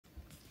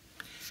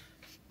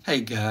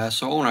Hey guys,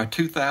 so on our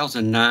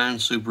 2009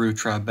 Subaru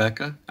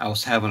Tribeca, I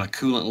was having a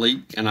coolant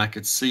leak and I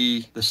could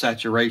see the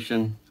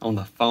saturation on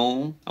the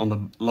foam on the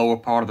lower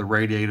part of the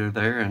radiator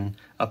there, and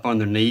up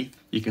underneath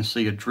you can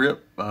see a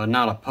drip,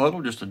 not a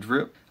puddle, just a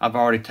drip. I've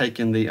already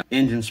taken the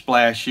engine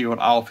splash shield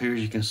off here,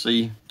 as you can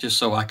see, just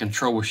so I can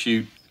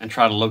troubleshoot and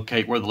try to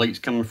locate where the leak's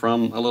coming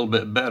from a little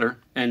bit better.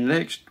 And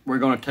next we're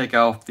going to take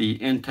off the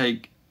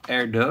intake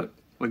air duct.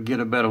 We'll get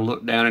a better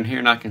look down in here,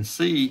 and I can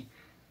see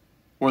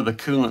where the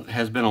coolant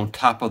has been on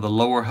top of the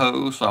lower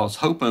hose. So I was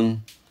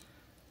hoping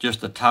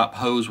just the top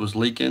hose was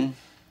leaking,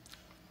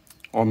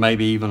 or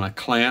maybe even a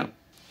clamp,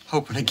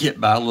 hoping to get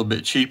by a little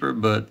bit cheaper,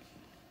 but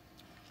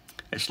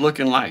it's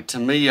looking like, to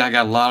me, I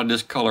got a lot of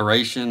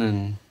discoloration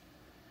and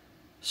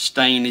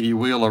stain, if you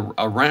will,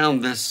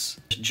 around this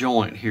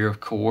joint here, of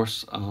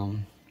course,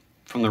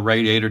 from the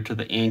radiator to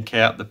the end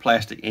cap, the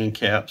plastic end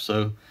cap.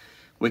 So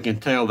we can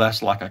tell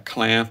that's like a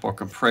clamp or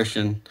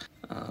compression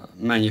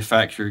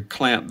manufactured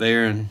clamp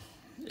there, and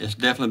it's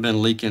definitely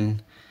been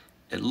leaking,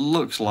 it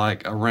looks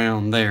like,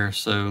 around there.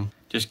 So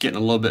just getting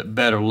a little bit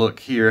better look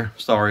here.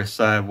 Sorry,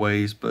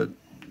 sideways, but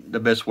the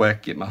best way I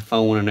can get my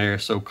phone in there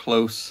is so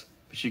close.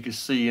 But you can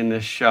see in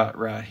this shot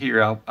right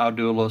here, I'll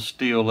do a little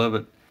still of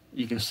it.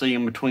 You can see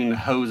in between the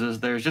hoses,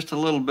 there's just a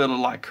little bit of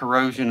like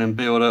corrosion and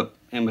buildup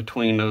in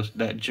between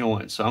that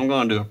joint. So I'm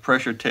going to do a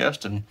pressure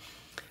test, and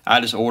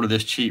I just ordered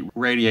this cheap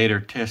radiator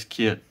test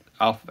kit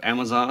off of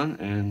Amazon,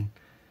 and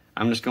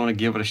I'm just going to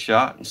give it a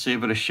shot and see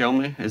if it'll show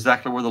me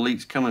exactly where the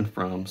leak's coming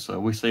from. So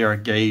we see our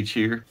gauge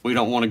here. We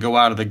don't want to go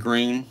out of the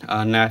green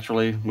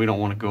naturally. We don't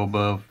want to go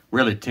above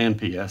really 10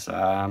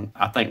 psi.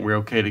 I think we're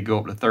okay to go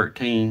up to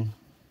 13,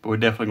 but we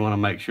definitely want to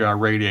make sure our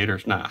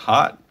radiator's not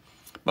hot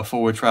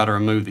before we try to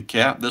remove the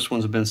cap. This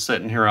one's been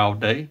sitting here all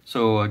day.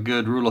 So a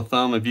good rule of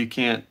thumb, if you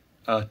can't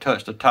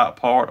touch the top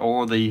part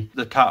or the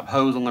top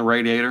hose on the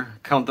radiator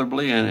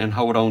comfortably and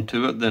hold on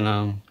to it,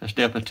 then it's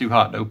definitely too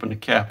hot to open the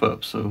cap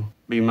up. So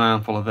be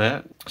mindful of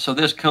that. So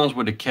this comes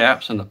with the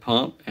caps and the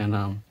pump, and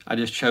I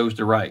just chose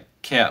the right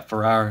cap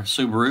for our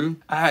Subaru.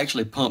 I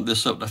actually pumped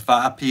this up to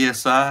 5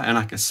 psi and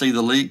I could see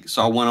the leak,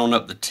 so I went on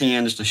up to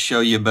 10 just to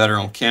show you better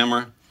on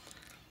camera.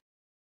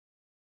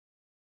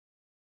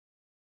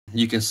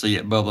 You can see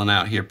it bubbling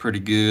out here pretty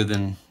good,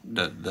 and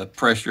the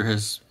pressure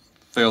has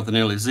fell to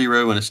nearly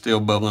zero and it's still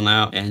bubbling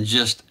out. And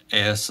just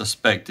as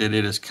suspected,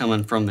 it is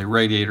coming from the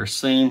radiator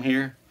seam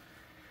here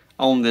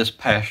on this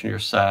passenger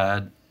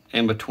side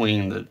in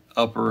between the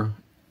upper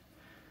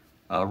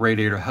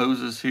radiator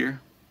hoses here.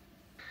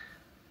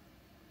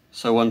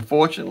 So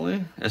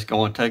unfortunately, it's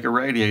going to take a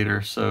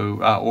radiator.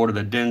 So I ordered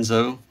a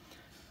Denso,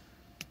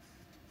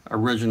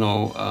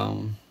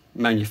 original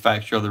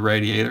manufacturer of the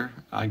radiator.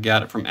 I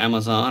got it from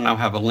Amazon. I'll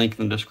have a link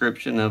in the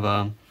description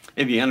of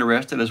if you're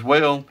interested, as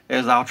well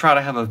as I'll try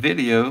to have a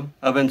video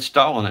of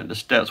installing it, the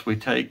steps we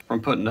take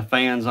from putting the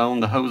fans on,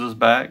 the hoses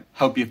back.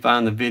 Hope you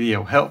find the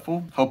video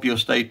helpful. Hope you'll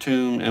stay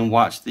tuned and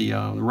watch the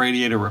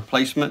radiator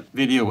replacement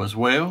video as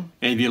well.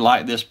 And if you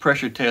like this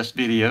pressure test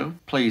video,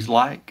 please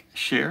like,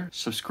 share,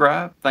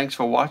 subscribe. Thanks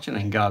for watching,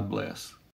 and God bless.